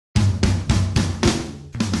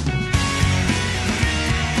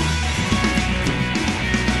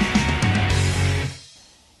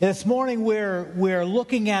This morning we're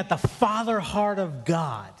looking at the Father heart of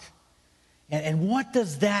God. And what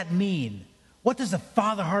does that mean? What does the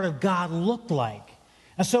Father heart of God look like?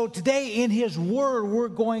 And so today in His Word, we're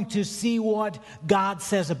going to see what God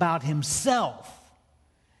says about Himself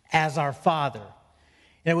as our Father.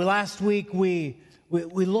 And last week we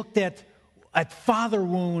looked at father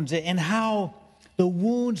wounds and how the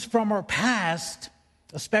wounds from our past,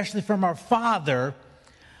 especially from our father,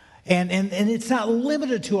 and it's not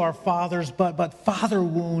limited to our fathers, but father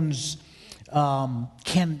wounds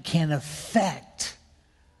can affect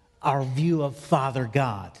our view of Father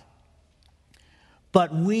God.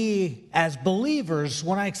 But we, as believers,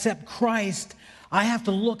 when I accept Christ, I have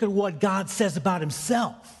to look at what God says about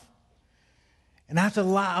Himself. And I have to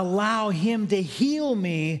allow Him to heal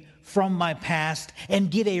me from my past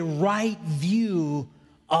and get a right view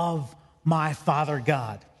of my Father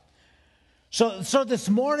God. So this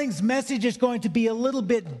morning's message is going to be a little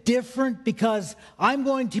bit different because I'm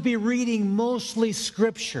going to be reading mostly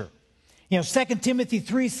Scripture. 2 Timothy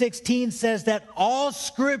 3:16 says that all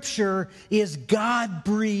Scripture is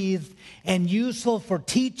God-breathed and useful for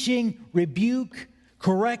teaching, rebuke,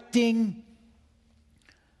 correcting,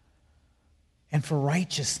 and for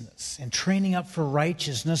righteousness, and training up for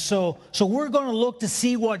righteousness. So we're going to look to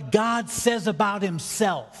see what God says about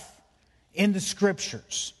Himself in the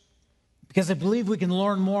Scriptures. Because I believe we can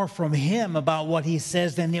learn more from Him about what He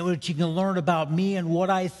says than what you can learn about me and what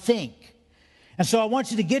I think. And so I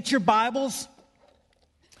want you to get your Bibles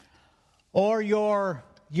or your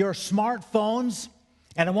smartphones,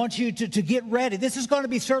 and I want you to get ready. This is going to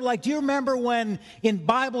be sort of like, do you remember when in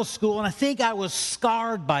Bible school, and I think I was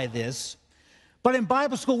scarred by this, but in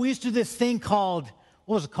Bible school we used to do this thing called,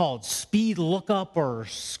 what was it called? Speed lookup, or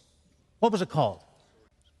what was it called?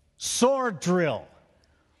 Sword drill.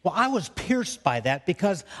 Well, I was pierced by that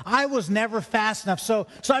because I was never fast enough. So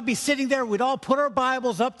I'd be sitting there, we'd all put our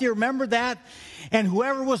Bibles up there, remember that? And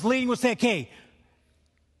whoever was leading would say, okay,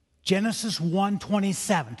 Genesis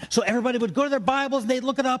 1:27. So everybody would go to their Bibles and they'd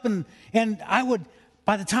look it up, and I would,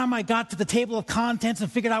 by the time I got to the table of contents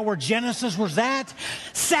and figured out where Genesis was at,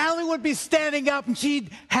 Sally would be standing up and she'd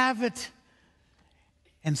have it.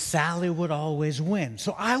 And Sally would always win.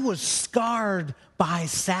 So I was scarred by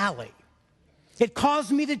Sally. It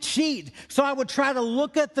caused me to cheat. So I would try to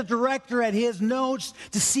look at the director at his notes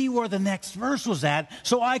to see where the next verse was at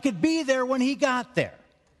so I could be there when he got there.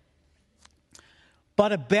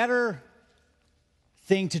 But a better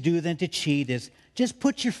thing to do than to cheat is just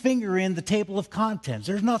put your finger in the table of contents.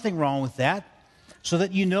 There's nothing wrong with that. So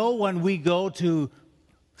that you know when we go to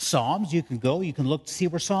Psalms, you can look to see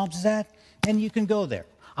where Psalms is at, and you can go there.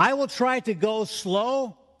 I will try to go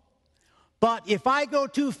slow. But if I go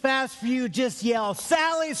too fast for you, just yell,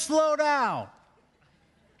 Sally, slow down.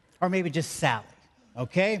 Or maybe just Sally,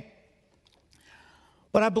 okay?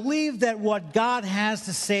 But I believe that what God has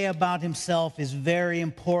to say about Himself is very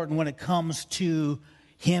important when it comes to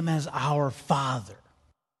Him as our Father.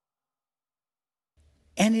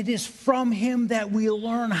 And it is from Him that we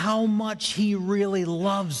learn how much He really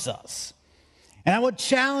loves us. And I would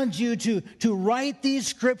challenge you to write these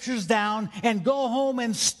scriptures down and go home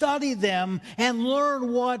and study them and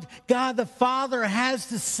learn what God the Father has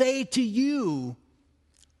to say to you,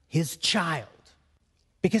 His child.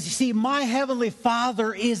 Because you see, my Heavenly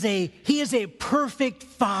Father is a perfect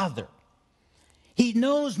Father. He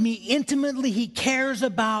knows me intimately. He cares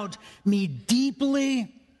about me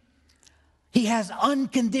deeply. He has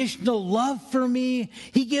unconditional love for me.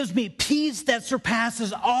 He gives me peace that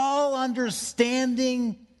surpasses all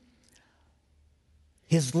understanding.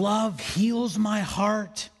 His love heals my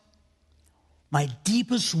heart, my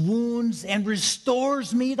deepest wounds, and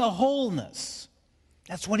restores me to wholeness.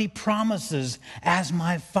 That's what He promises as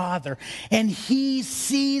my Father. And He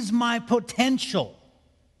sees my potential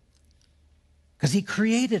because He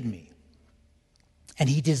created me. And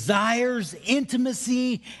He desires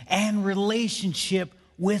intimacy and relationship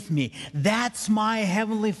with me. That's my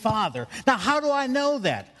Heavenly Father. Now, how do I know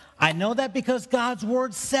that? I know that because God's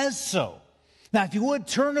Word says so. Now, if you would,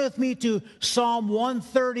 turn with me to Psalm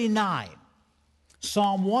 139.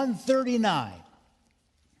 Psalm 139.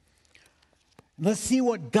 Let's see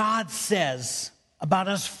what God says about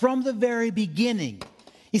us from the very beginning.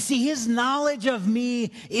 You see, His knowledge of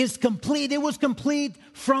me is complete. It was complete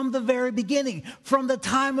from the very beginning, from the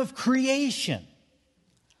time of creation.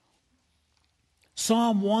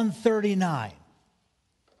 Psalm 139.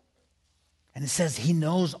 And it says He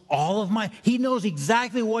knows He knows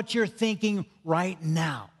exactly what you're thinking right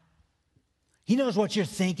now. He knows what you're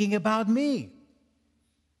thinking about me.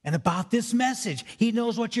 And about this message, he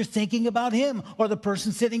knows what you're thinking about him or the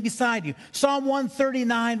person sitting beside you. Psalm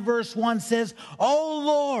 139 verse 1 says, "O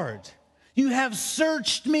Lord, you have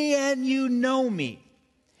searched me and you know me.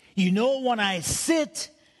 You know when I sit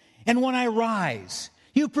and when I rise.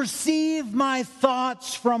 You perceive my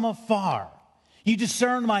thoughts from afar. You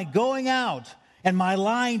discern my going out and my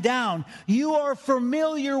lying down. You are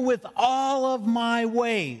familiar with all of my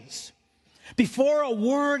ways. Before a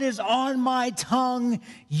word is on my tongue,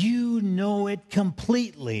 you know it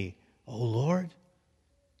completely, O Lord.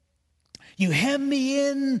 You hem me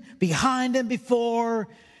in behind and before.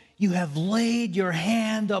 You have laid your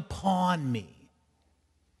hand upon me."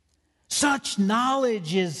 Such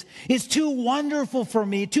knowledge is too wonderful for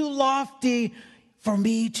me, too lofty for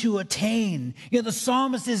me to attain. The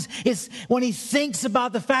psalmist is when he thinks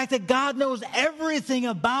about the fact that God knows everything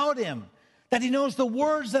about him, that he knows the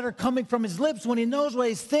words that are coming from his lips, when he knows what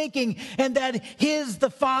he's thinking, and that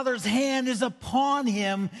the Father's hand is upon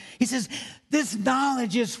him. He says, this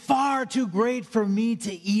knowledge is far too great for me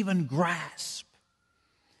to even grasp.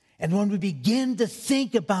 And when we begin to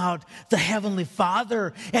think about the Heavenly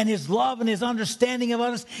Father and his love and his understanding of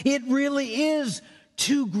us, it really is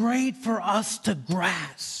too great for us to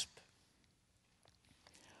grasp.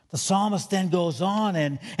 The psalmist then goes on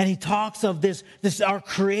and he talks of this our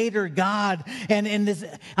Creator God and this,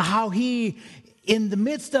 how he, in the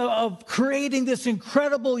midst of creating this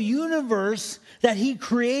incredible universe that he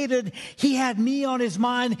created, he had me on his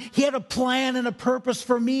mind. He had a plan and a purpose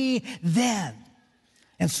for me then.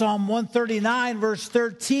 In Psalm 139, verse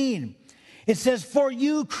 13, it says, "For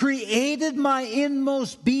you created my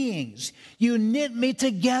inmost beings. You knit me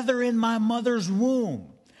together in my mother's womb.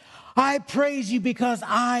 I praise you because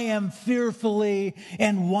I am fearfully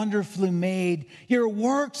and wonderfully made. Your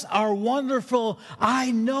works are wonderful.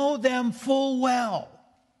 I know them full well."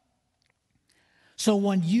 So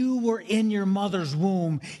when you were in your mother's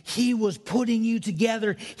womb, he was putting you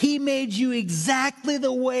together. He made you exactly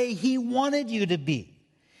the way he wanted you to be.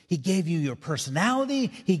 He gave you your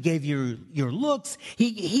personality. He gave you your looks.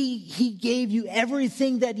 He gave you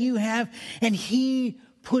everything that you have, and he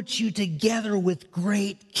put you together with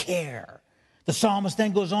great care. The psalmist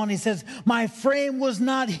then goes on, he says, "My frame was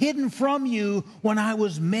not hidden from you when I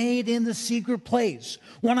was made in the secret place,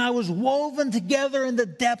 when I was woven together in the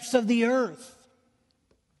depths of the earth.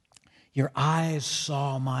 Your eyes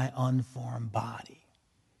saw my unformed body.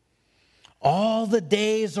 All the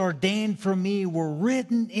days ordained for me were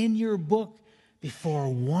written in your book before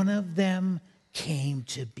one of them came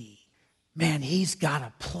to be." Man, he's got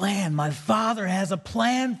a plan. My Father has a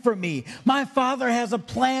plan for me. My Father has a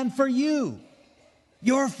plan for you,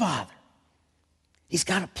 your Father. He's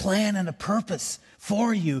got a plan and a purpose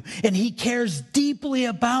for you, and he cares deeply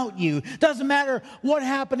about you. Doesn't matter what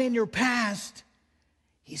happened in your past,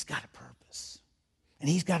 he's got a purpose, and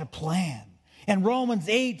he's got a plan. And Romans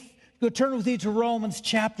 8, go turn with me to Romans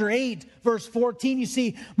chapter 8, verse 14. You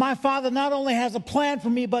see, my Father not only has a plan for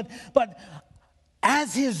me, but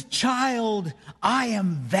as his child, I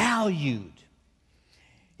am valued.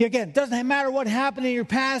 Again, it doesn't matter what happened in your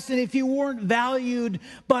past and if you weren't valued,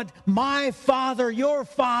 but my Father, your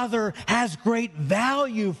Father, has great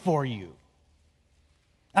value for you.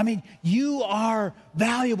 I mean, you are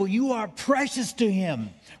valuable. You are precious to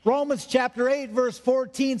him. Romans chapter 8, verse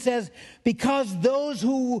 14 says, "Because those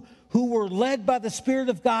who were led by the Spirit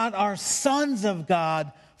of God are sons of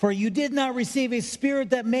God. For you did not receive a spirit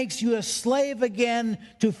that makes you a slave again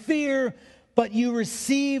to fear, but you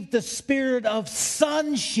received the spirit of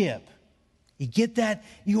sonship." You get that?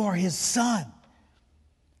 You are his son.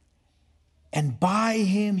 "And by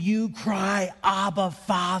him you cry, Abba,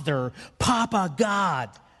 Father, Papa, God."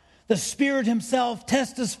 The Spirit himself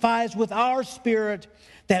testifies with our spirit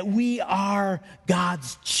that we are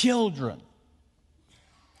God's children.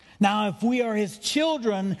 Now, if we are his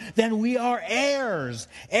children, then we are heirs,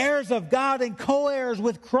 heirs of God and co-heirs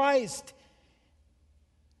with Christ.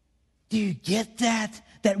 Do you get that?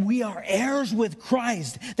 That we are heirs with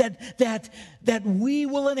Christ, that we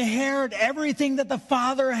will inherit everything that the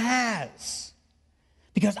Father has.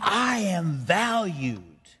 Because I am valued.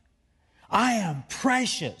 I am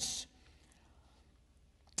precious.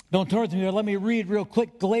 Don't turn to me, let me read real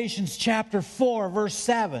quick Galatians chapter 4, verse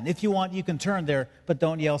 7. If you want, you can turn there, but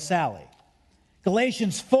don't yell Sally.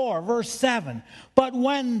 Galatians 4, verse 7. "But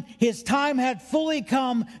when his time had fully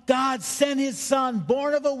come, God sent his Son,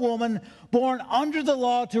 born of a woman, born under the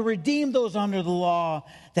law, to redeem those under the law,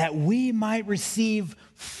 that we might receive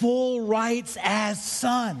full rights as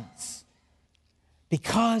sons.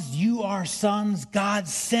 Because you are sons, God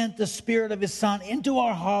sent the Spirit of his Son into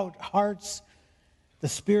our hearts, the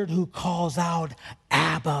Spirit who calls out,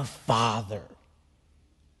 Abba, Abba, Father.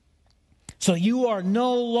 So you are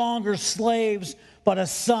no longer slaves, but a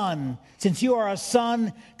son. Since you are a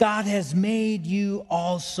son, God has made you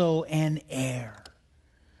also an heir.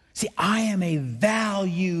 See, I am a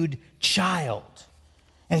valued child.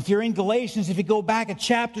 And if you're in Galatians, if you go back a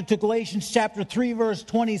chapter to Galatians chapter 3, verse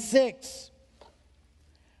 26,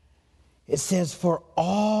 it says, for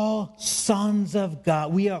all sons of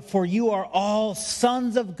God, for you are all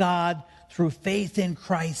sons of God through faith in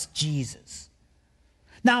Christ Jesus.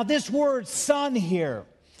 Now, this word son here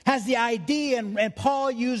has the idea, and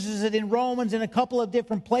Paul uses it in Romans in a couple of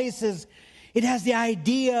different places. It has the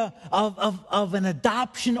idea of an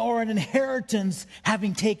adoption or an inheritance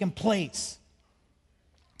having taken place.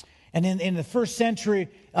 And in the first century,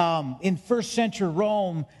 in first century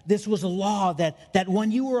Rome, this was a law that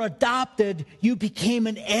when you were adopted, you became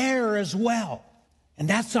an heir as well. And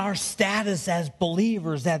that's our status as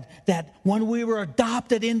believers, that when we were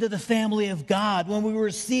adopted into the family of God, when we were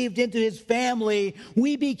received into his family,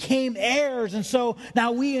 we became heirs. And so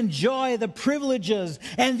now we enjoy the privileges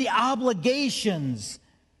and the obligations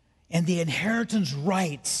and the inheritance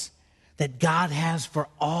rights that God has for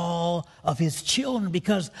all of his children,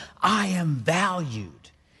 because I am valued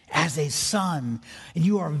as a son and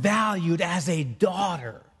you are valued as a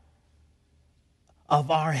daughter of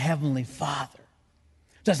our Heavenly Father.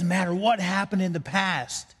 Doesn't matter what happened in the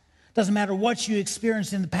past. Doesn't matter what you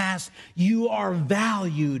experienced in the past. You are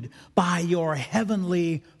valued by your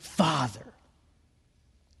Heavenly Father.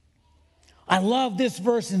 I love this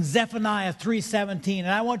verse in Zephaniah 3:17,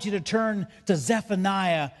 and I want you to turn to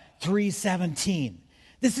Zephaniah 3:17.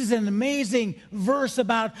 This is an amazing verse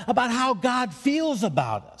about how God feels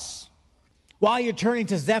about us. While you're turning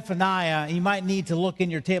to Zephaniah, you might need to look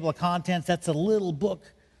in your table of contents. That's a little book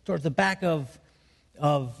towards the back of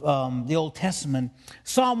the Old Testament.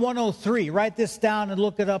 Psalm 103, write this down and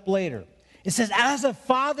look it up later. It says, as a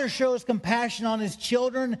father shows compassion on his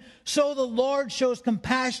children, so the Lord shows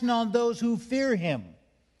compassion on those who fear him.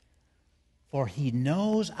 For he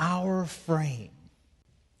knows our frame,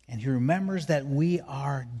 and he remembers that we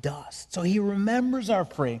are dust. So he remembers our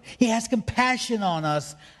frame. He has compassion on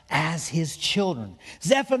us as his children.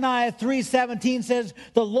 Zephaniah 3:17 says,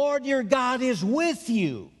 the Lord your God is with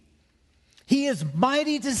you. He is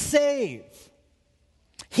mighty to save.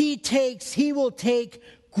 He will take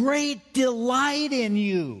great delight in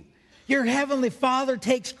you. Your Heavenly Father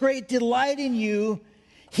takes great delight in you.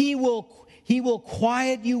 He will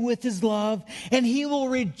quiet you with his love, and he will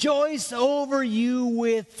rejoice over you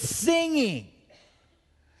with singing.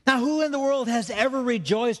 Now, who in the world has ever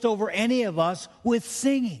rejoiced over any of us with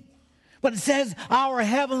singing? But it says our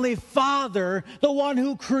Heavenly Father, the one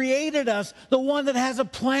who created us, the one that has a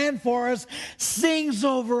plan for us, sings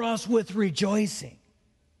over us with rejoicing.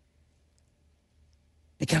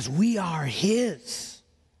 Because we are his.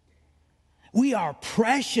 We are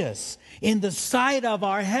precious in the sight of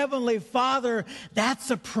our Heavenly Father.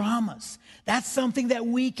 That's a promise. That's something that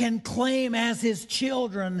we can claim as his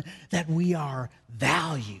children, that we are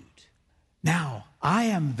valued. Now, I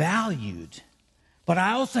am valued. But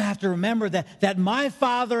I also have to remember that my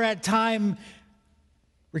Father at times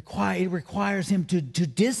requires him to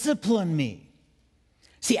discipline me.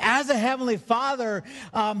 See, as a Heavenly Father,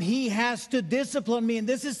 he has to discipline me. And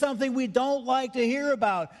this is something we don't like to hear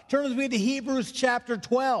about. Turn with me to Hebrews chapter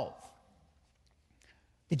 12.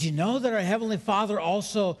 Did you know that our Heavenly Father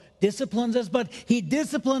also disciplines us? But he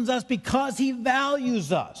disciplines us because he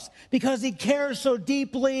values us, because he cares so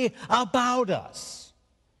deeply about us.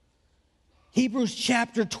 Hebrews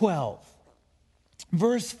chapter 12,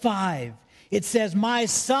 verse 5, it says, my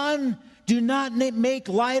son, do not make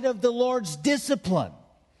light of the Lord's discipline,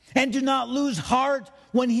 and do not lose heart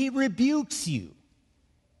when he rebukes you.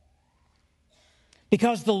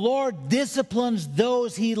 Because the Lord disciplines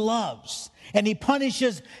those he loves, and he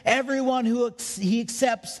punishes everyone who he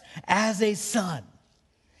accepts as a son.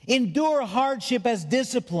 Endure hardship as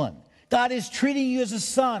discipline. God is treating you as a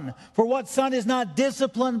son. For what son is not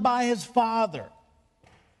disciplined by his father?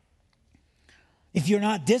 If you're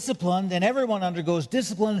not disciplined, and everyone undergoes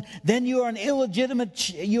discipline, then you are illegitimate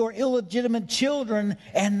children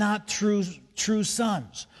and not true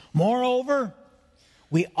sons. Moreover,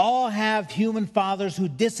 we all have human fathers who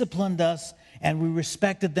disciplined us, and we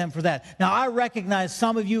respected them for that. Now, I recognize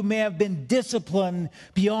some of you may have been disciplined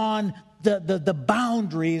beyond the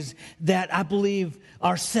boundaries that I believe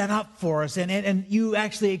are set up for us, and you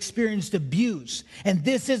actually experienced abuse. And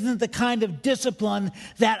this isn't the kind of discipline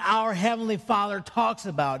that our Heavenly Father talks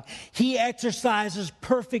about. He exercises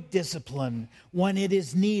perfect discipline when it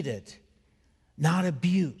is needed, not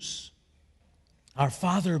abuse. Our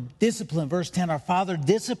Father disciplines, verse 10, our Father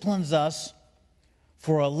disciplines us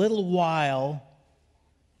for a little while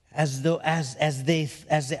our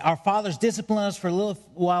fathers discipline us for a little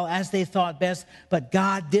while as they thought best, but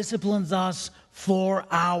God disciplines us for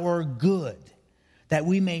our good, that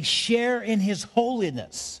we may share in his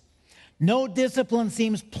holiness. No discipline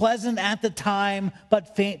seems pleasant at the time,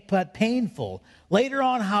 but painful. Later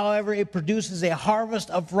on, however, it produces a harvest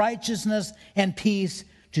of righteousness and peace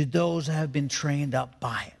to those who have been trained up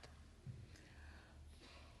by it.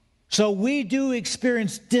 So we do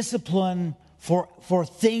experience discipline for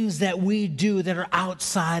things that we do that are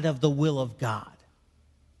outside of the will of God.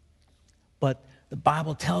 But the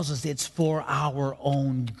Bible tells us it's for our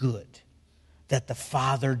own good that the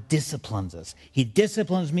Father disciplines us. He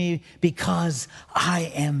disciplines me because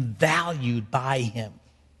I am valued by him.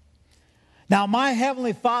 Now, my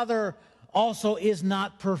Heavenly Father also is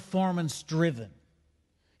not performance driven.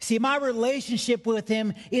 See, my relationship with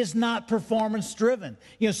him is not performance driven.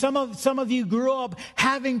 You know, some of you grew up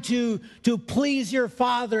having to please your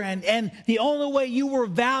father, and the only way you were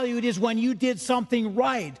valued is when you did something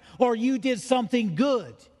right or you did something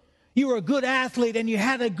good. You were a good athlete and you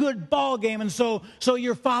had a good ball game, and so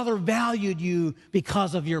your father valued you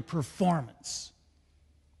because of your performance.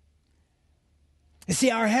 You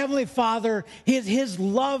see, our Heavenly Father, his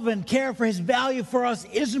love and care for his value for us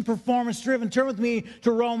isn't performance-driven. Turn with me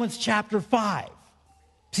to Romans chapter 5.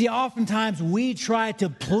 See, oftentimes we try to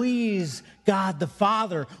please God the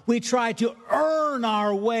Father. We try to earn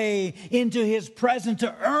our way into his presence,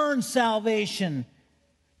 to earn salvation,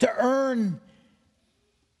 to earn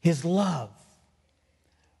his love.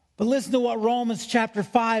 But listen to what Romans chapter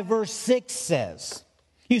 5, verse 6 says.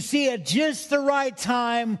 You see, at just the right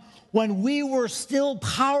time, when we were still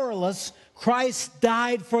powerless, Christ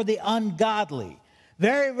died for the ungodly.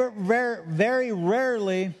 Very, very, very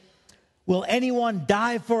rarely will anyone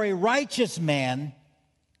die for a righteous man,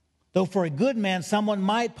 though for a good man, someone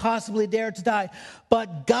might possibly dare to die.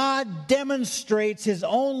 But God demonstrates his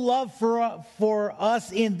own love for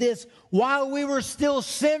us in this: while we were still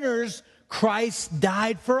sinners, Christ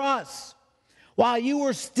died for us. While you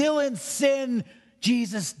were still in sin,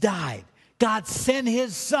 Jesus died. God sent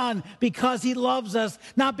his son because he loves us,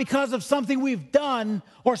 not because of something we've done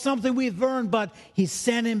or something we've earned, but he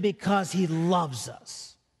sent him because he loves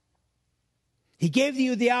us. He gave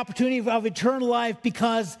you the opportunity of eternal life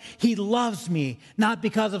because he loves me, not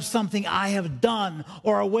because of something I have done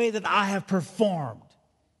or a way that I have performed.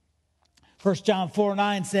 1 John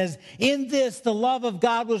 4:9 says, in this the love of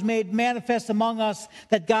God was made manifest among us,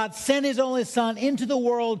 that God sent his only Son into the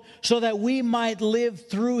world so that we might live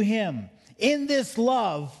through him. In this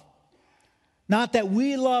love, not that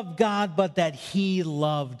we loved God, but that he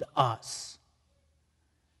loved us.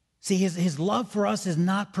 See, his love for us is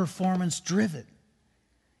not performance driven.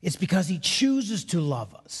 It's because he chooses to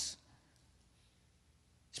love us.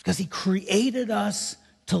 It's because he created us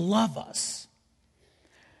to love us.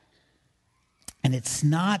 And it's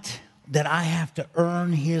not that I have to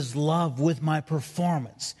earn his love with my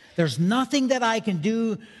performance. There's nothing that I can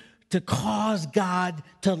do to cause God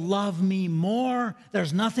to love me more.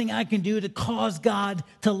 There's nothing I can do to cause God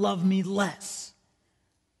to love me less.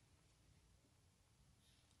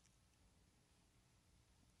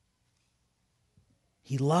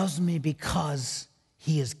 He loves me because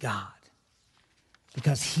he is God,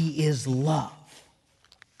 because he is love.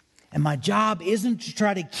 And my job isn't to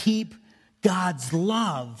try to keep God's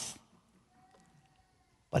love,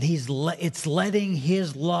 but it's letting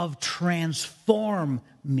his love transform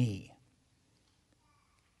me.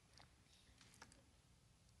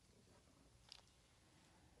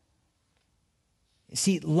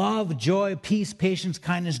 See, love, joy, peace, patience,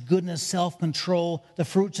 kindness, goodness, self-control, the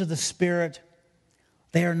fruits of the Spirit,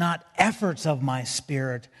 they are not efforts of my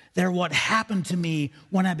spirit. They're what happened to me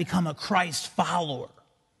when I become a Christ follower.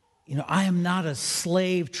 You know, I am not a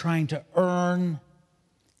slave trying to earn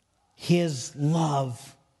his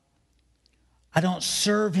love. I don't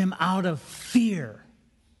serve him out of fear.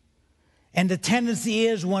 And the tendency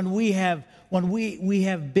is when we have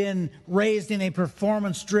been raised in a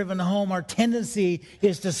performance-driven home, our tendency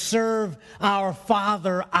is to serve our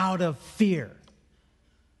Father out of fear.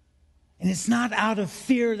 And it's not out of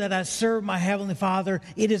fear that I serve my Heavenly Father.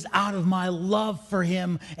 It is out of my love for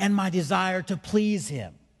him and my desire to please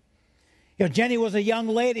him. You know, Jenny was a young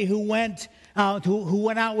lady who went out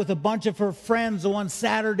with a bunch of her friends one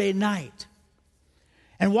Saturday night.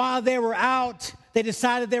 And while they were out, they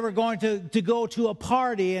decided they were going to go to a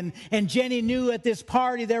party. And Jenny knew at this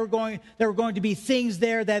party there were going to be things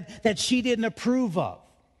there that she didn't approve of.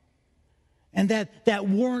 And that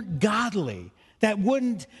weren't godly. that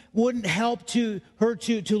wouldn't help her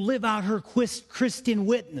to live out her Christian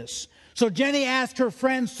witness. So Jenny asked her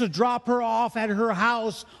friends to drop her off at her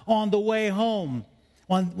house on the way home,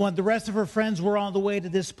 when the rest of her friends were on the way to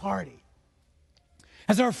this party.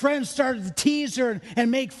 As our friends started to tease her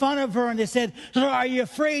and make fun of her, and they said, "So are you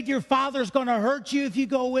afraid your father's going to hurt you if you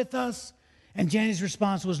go with us?" And Jenny's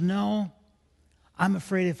response was, "No, I'm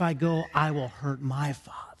afraid if I go, I will hurt my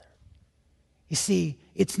father." You see,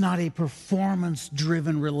 it's not a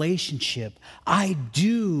performance-driven relationship. I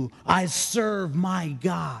serve my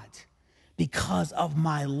God because of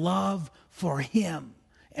my love for him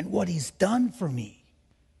and what he's done for me.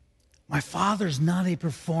 My Father's not a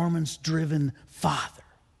performance-driven Father.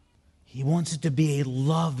 He wants it to be a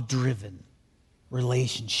love-driven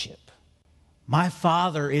relationship. My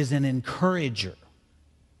Father is an encourager.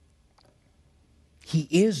 He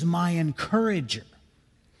is my encourager.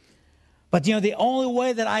 But the only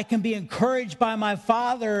way that I can be encouraged by my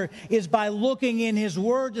Father is by looking in his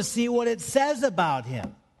word to see what it says about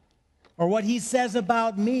him, or what he says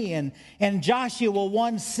about me. And Joshua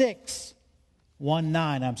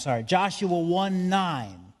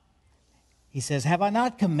 1:9, he says, "Have I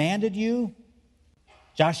not commanded you?"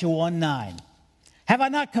 Joshua 1:9. "Have I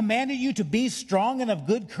not commanded you to be strong and of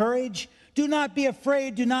good courage? Do not be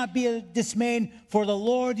afraid, do not be dismayed, for the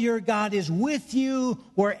Lord your God is with you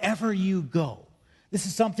wherever you go." This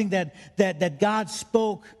is something that God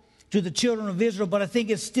spoke to the children of Israel, but I think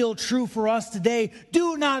it's still true for us today.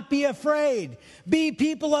 Do not be afraid. Be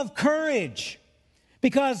people of courage.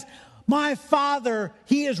 Because my Father,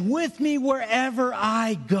 he is with me wherever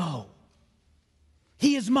I go.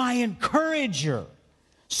 He is my encourager.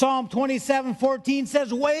 Psalm 27:14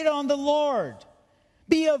 says, "Wait on the Lord.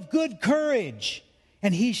 Be of good courage,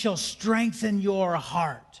 and he shall strengthen your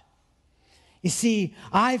heart." You see,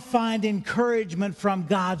 I find encouragement from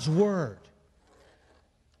God's word.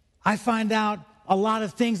 I find out a lot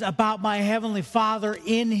of things about my Heavenly Father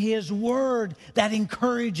in his word that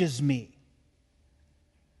encourages me.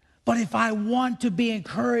 But if I want to be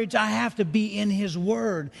encouraged, I have to be in his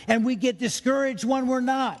word. And we get discouraged when we're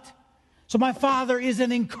not. So my Father is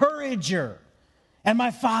an encourager, and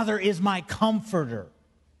my Father is my comforter.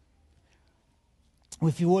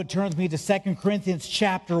 If you would, turn with me to 2 Corinthians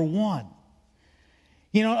chapter 1.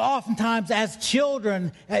 Oftentimes as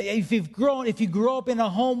children, if you grow up in a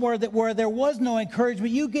home where there was no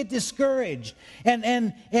encouragement, you get discouraged.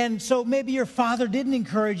 And so maybe your father didn't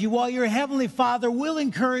encourage you. Well, your Heavenly Father will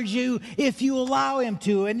encourage you if you allow him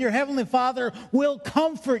to. And your Heavenly Father will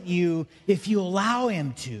comfort you if you allow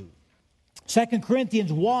him to. 2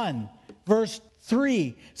 Corinthians 1, verse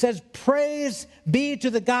 3 says, "Praise be to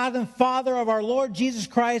the God and Father of our Lord Jesus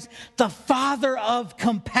Christ, the Father of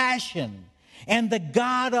compassion and the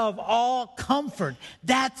God of all comfort."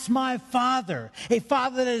 That's my Father. A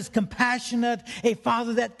Father that is compassionate, a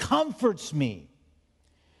Father that comforts me,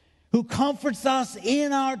 who comforts us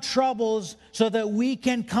in our troubles so that we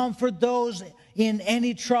can comfort those in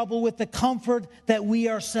any trouble with the comfort that we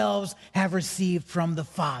ourselves have received from the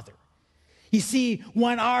Father. You see,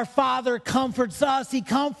 when our Father comforts us, he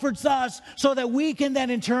comforts us so that we can then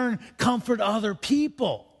in turn comfort other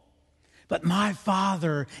people. But my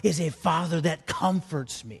Father is a Father that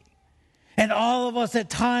comforts me. And all of us at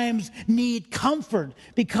times need comfort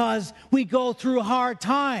because we go through hard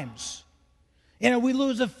times. We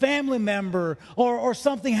lose a family member or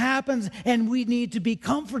something happens and we need to be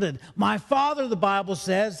comforted. My Father, the Bible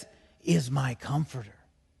says, is my comforter.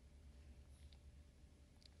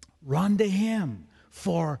 Run to him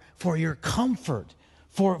for your comfort,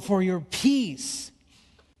 for your peace.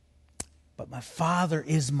 But my Father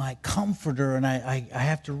is my comforter, and I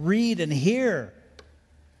have to read and hear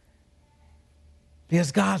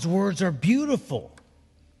because God's words are beautiful,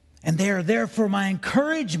 and they are there for my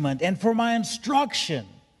encouragement and for my instruction.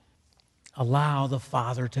 Allow the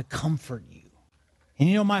Father to comfort you.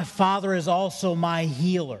 And my Father is also my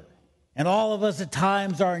healer, and all of us at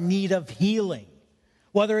times are in need of healing.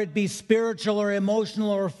 Whether it be spiritual or emotional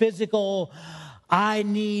or physical, I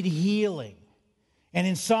need healing. And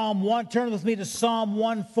in Psalm 1, turn with me to Psalm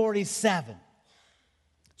 147.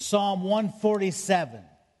 Psalm 147.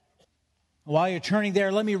 While you're turning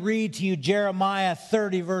there, let me read to you Jeremiah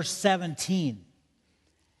 30, verse 17.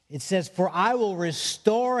 It says, "For I will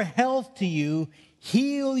restore health to you,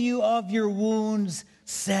 heal you of your wounds,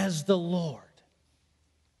 says the Lord."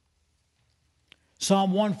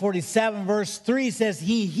 Psalm 147 verse 3 says,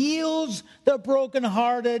 "He heals the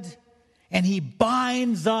brokenhearted and he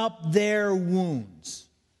binds up their wounds."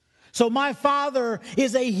 So my Father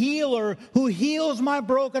is a healer who heals my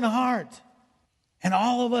broken heart. And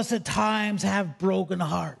all of us at times have broken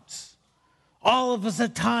hearts. All of us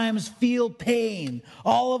at times feel pain.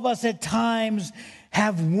 All of us at times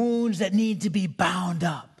have wounds that need to be bound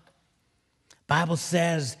up. Bible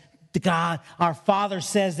says, God, our Father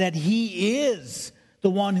says that He is the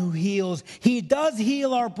one who heals. He does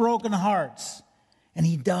heal our broken hearts, and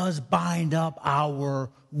He does bind up our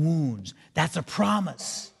wounds. That's a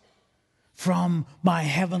promise from my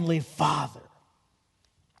Heavenly Father.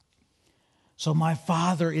 So my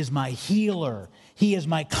Father is my healer. He is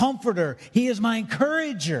my comforter. He is my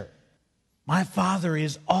encourager. My Father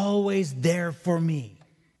is always there for me.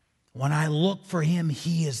 When I look for Him,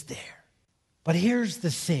 He is there. But here's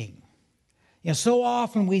the thing. So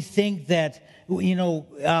often we think that,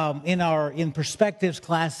 in perspectives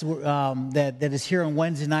class that is here on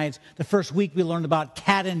Wednesday nights, the first week we learned about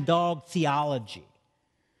cat and dog theology.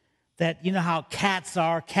 That, how cats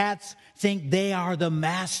are. Cats think they are the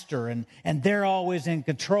master and they're always in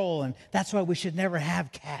control. And that's why we should never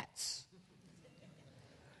have cats.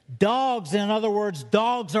 Dogs, in other words,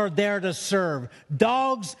 dogs are there to serve.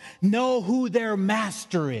 Dogs know who their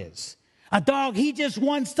master is. A dog, he just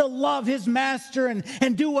wants to love his master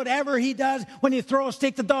and do whatever he does. When you throw a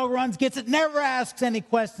stick, the dog runs, gets it, never asks any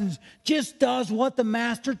questions, just does what the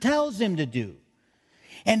master tells him to do.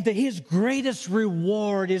 And his greatest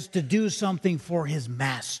reward is to do something for his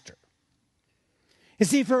master. You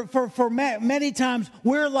see, for many times,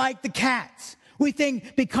 we're like the cats. We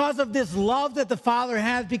think because of this love that the Father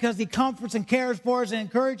has, because He comforts and cares for us and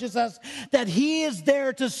encourages us, that He is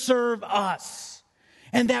there to serve us.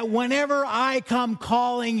 And that whenever I come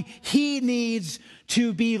calling, He needs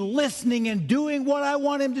to be listening and doing what I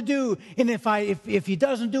want Him to do. And if He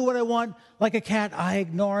doesn't do what I want, like a cat, I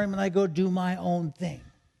ignore Him and I go do my own thing.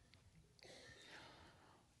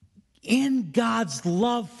 In God's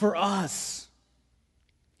love for us,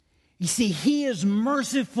 you see, He is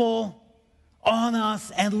merciful on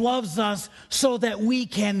us and loves us so that we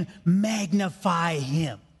can magnify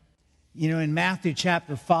Him. In Matthew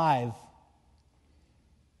chapter 5,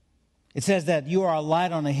 it says that you are a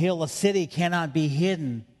light on a hill. A city cannot be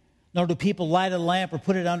hidden, nor do people light a lamp or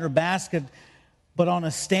put it under a basket, but on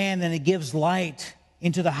a stand, and it gives light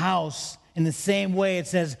into the house. In the same way, it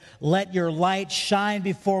says, let your light shine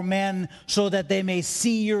before men so that they may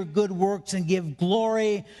see your good works and give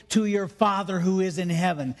glory to your Father who is in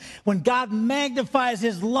heaven. When God magnifies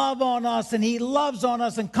His love on us and He loves on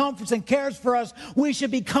us and comforts and cares for us, we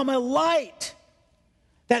should become a light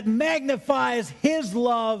that magnifies His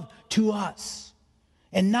love to us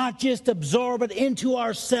and not just absorb it into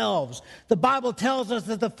ourselves. The Bible tells us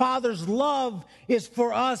that the Father's love is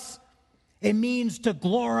for us. It means to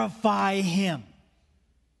glorify Him.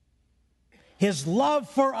 His love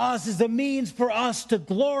for us is a means for us to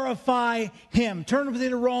glorify Him. Turn with me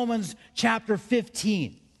to Romans chapter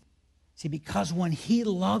 15. See, because when He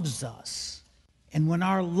loves us and when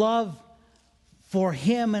our love for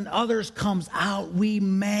Him and others comes out, we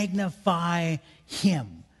magnify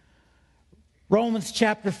Him. Romans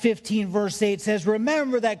chapter 15 verse 8 says,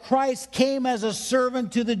 remember that Christ came as a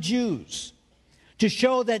servant to the Jews to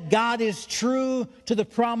show that God is true to the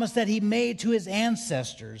promise that He made to His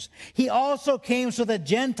ancestors. He also came so that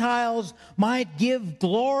Gentiles might give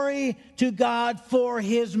glory to God for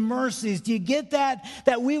His mercies. Do you get that?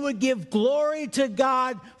 That we would give glory to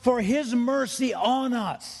God for His mercy on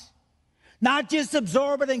us. Not just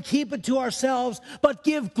absorb it and keep it to ourselves, but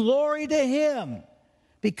give glory to Him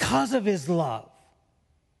because of His love.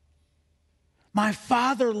 My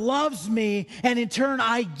Father loves me, and in turn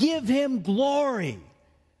I give Him glory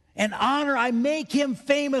and honor. I make Him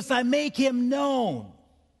famous. I make Him known.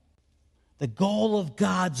 The goal of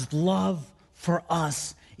God's love for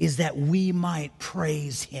us is that we might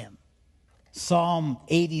praise Him. Psalm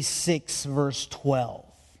 86 verse 12.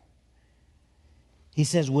 He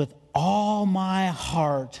says, with all my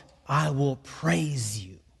heart I will praise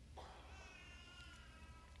You,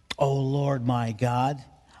 O Lord my God.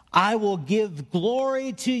 I will give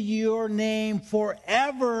glory to Your name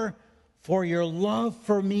forever, for Your love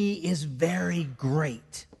for me is very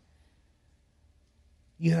great.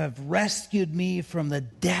 You have rescued me from the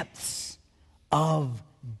depths of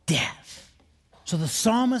death. So the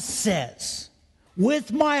psalmist says,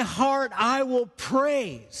 with my heart I will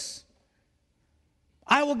praise.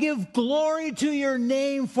 I will give glory to Your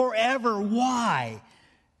name forever. Why?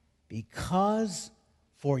 Because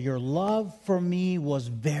for Your love for me was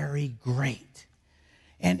very great.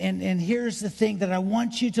 And here's the thing that I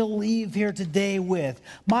want you to leave here today with.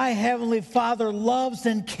 My Heavenly Father loves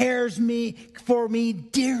and cares for me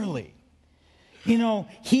dearly.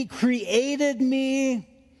 He created me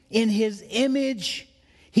in His image.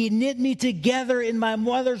 He knit me together in my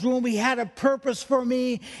mother's womb. He had a purpose for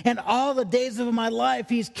me. And all the days of my life,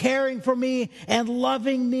 He's caring for me and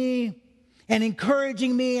loving me and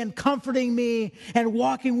encouraging me and comforting me and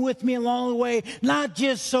walking with me along the way, not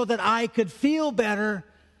just so that I could feel better,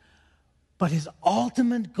 but His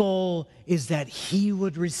ultimate goal is that He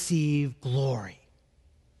would receive glory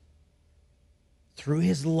through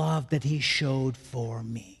His love that He showed for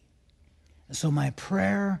me. And so my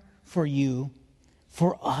prayer for you,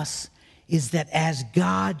 for us, is that as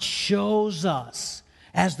God shows us,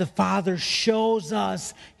 as the Father shows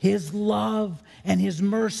us His love and His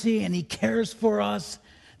mercy, and He cares for us,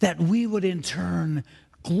 that we would in turn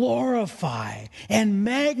glorify and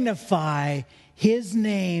magnify His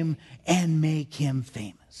name and make Him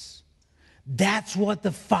famous. That's what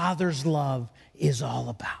the Father's love is all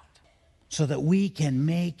about, so that we can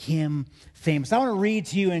make Him famous. I want to read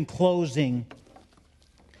to you in closing.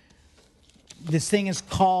 This thing is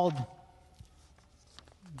called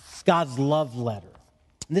God's love letter.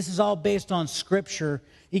 And this is all based on Scripture.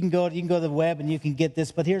 You can go to the web and you can get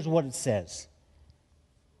this, but here's what it says.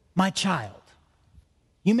 My child,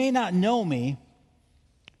 you may not know me,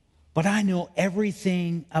 but I know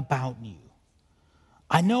everything about you.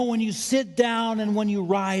 I know when you sit down and when you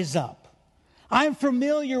rise up. I'm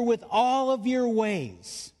familiar with all of your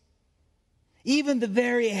ways. Even the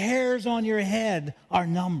very hairs on your head are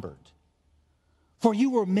numbered. For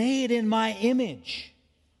you were made in my image.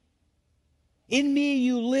 In me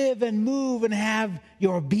you live and move and have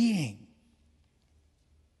your being.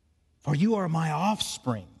 For you are my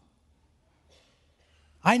offspring.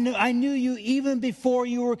 I knew you even before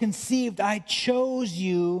you were conceived. I chose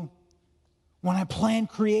you when I planned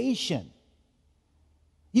creation.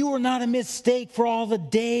 You were not a mistake, for all the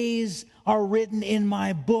days are written in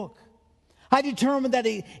my book. I determined that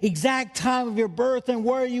the exact time of your birth and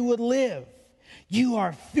where you would live. You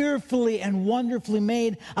are fearfully and wonderfully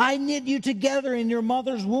made. I knit you together in your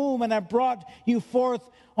mother's womb, and I brought you forth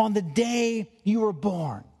on the day you were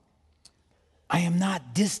born. I am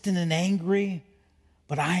not distant and angry,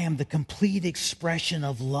 but I am the complete expression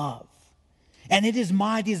of love. And it is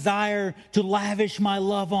my desire to lavish my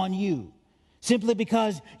love on you, simply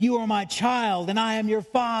because you are my child and I am your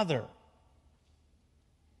father.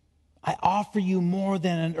 I offer you more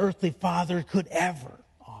than an earthly father could ever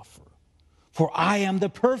offer, for I am the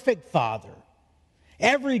perfect father.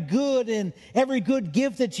 Every good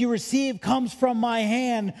gift that you receive comes from my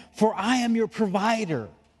hand, for I am your provider.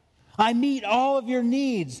 I meet all of your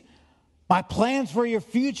needs. My plans for your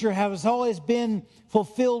future have always been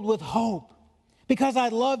fulfilled with hope. Because I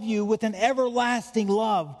love you with an everlasting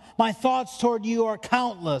love, my thoughts toward you are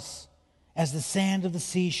countless as the sand of the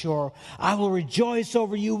seashore. I will rejoice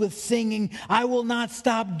over you with singing. I will not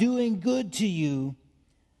stop doing good to you,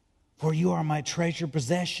 for you are my treasured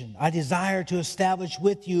possession. I desire to establish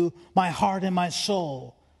with you my heart and my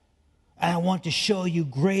soul. And I want to show you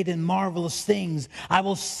great and marvelous things.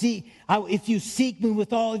 If you seek me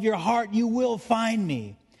with all of your heart, you will find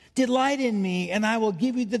me. Delight in me, and I will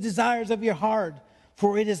give you the desires of your heart,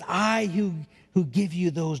 for it is I who give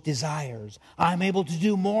you those desires. I am able to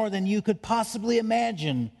do more than you could possibly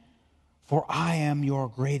imagine, for I am your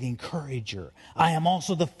great encourager. I am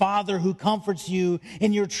also the Father who comforts you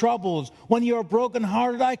in your troubles. When you are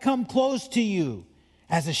brokenhearted, I come close to you.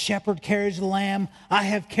 As a shepherd carries a lamb, I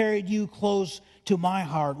have carried you close to my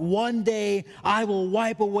heart. One day I will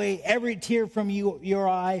wipe away every tear from your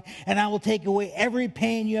eye, and I will take away every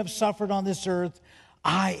pain you have suffered on this earth.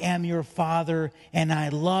 I am your Father, and I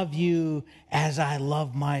love you as I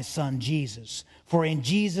love my Son Jesus. For in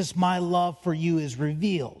Jesus my love for you is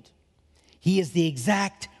revealed. He is the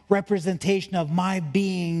exact representation of my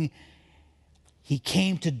being. He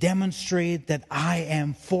came to demonstrate that I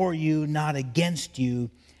am for you, not against you.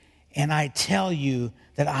 And I tell you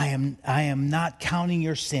that I am not counting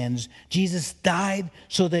your sins. Jesus died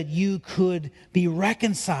so that you could be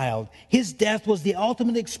reconciled. His death was the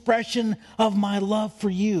ultimate expression of my love for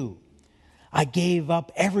you. I gave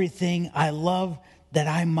up everything I love that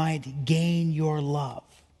I might gain your love.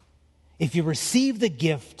 If you receive the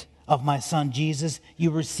gift of my Son Jesus,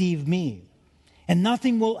 you receive me. And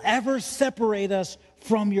nothing will ever separate us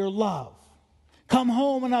from your love. Come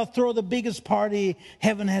home and I'll throw the biggest party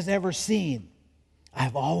heaven has ever seen. I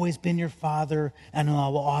have always been your father, and I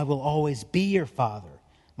will always be your father.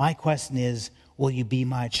 My question is, will you be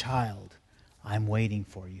my child? I'm waiting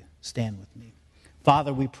for you. Stand with me.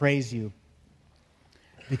 Father, we praise you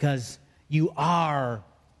because you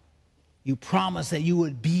promised that you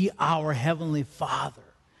would be our heavenly Father,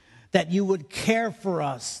 that you would care for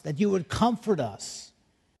us, that you would comfort us.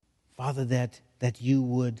 Father, that you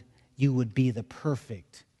would you would be the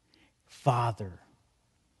perfect Father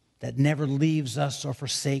that never leaves us or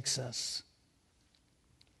forsakes us.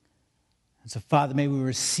 And so, Father, may we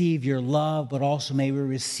receive your love, but also may we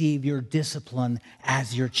receive your discipline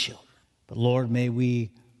as your children. But Lord, may we,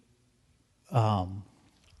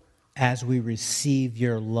 as we receive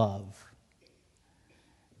your love,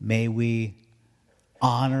 may we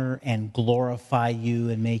honor and glorify you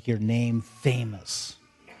and make your name famous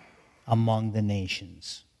among the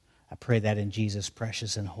nations. I pray that in Jesus'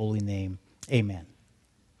 precious and holy name. Amen.